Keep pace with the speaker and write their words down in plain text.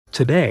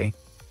Today,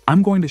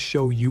 I'm going to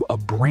show you a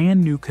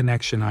brand new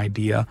connection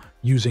idea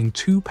using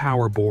 2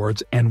 power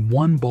boards and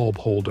 1 bulb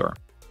holder.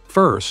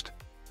 First,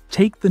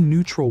 take the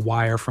neutral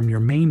wire from your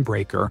main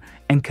breaker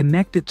and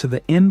connect it to the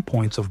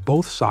endpoints of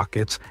both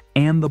sockets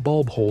and the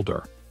bulb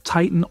holder.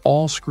 Tighten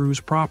all screws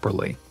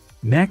properly.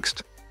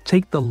 Next,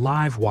 take the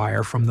live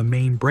wire from the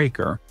main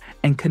breaker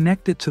and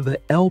connect it to the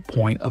L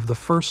point of the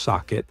first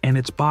socket and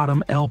its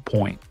bottom L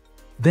point.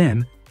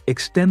 Then,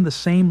 extend the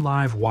same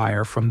live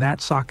wire from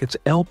that socket's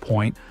L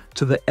point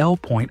to the L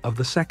point of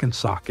the second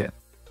socket.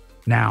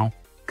 Now,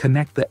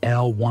 connect the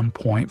L1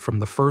 point from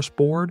the first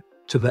board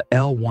to the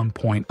L1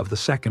 point of the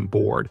second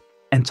board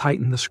and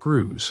tighten the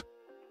screws.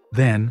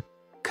 Then,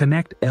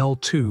 connect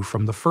L2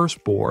 from the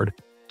first board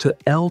to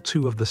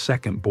L2 of the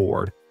second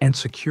board and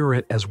secure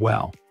it as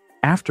well.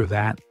 After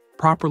that,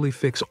 properly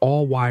fix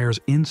all wires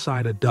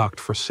inside a duct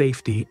for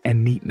safety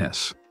and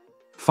neatness.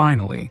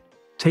 Finally,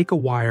 take a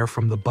wire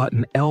from the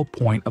button L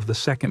point of the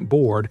second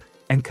board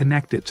and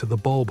connect it to the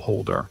bulb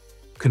holder.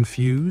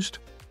 Confused?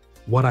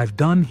 What I've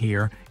done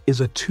here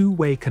is a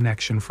 2-way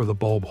connection for the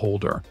bulb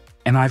holder,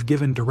 and I've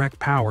given direct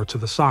power to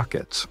the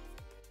sockets.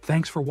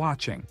 Thanks for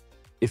watching.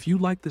 If you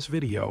like this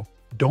video,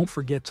 don't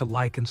forget to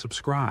like and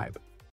subscribe.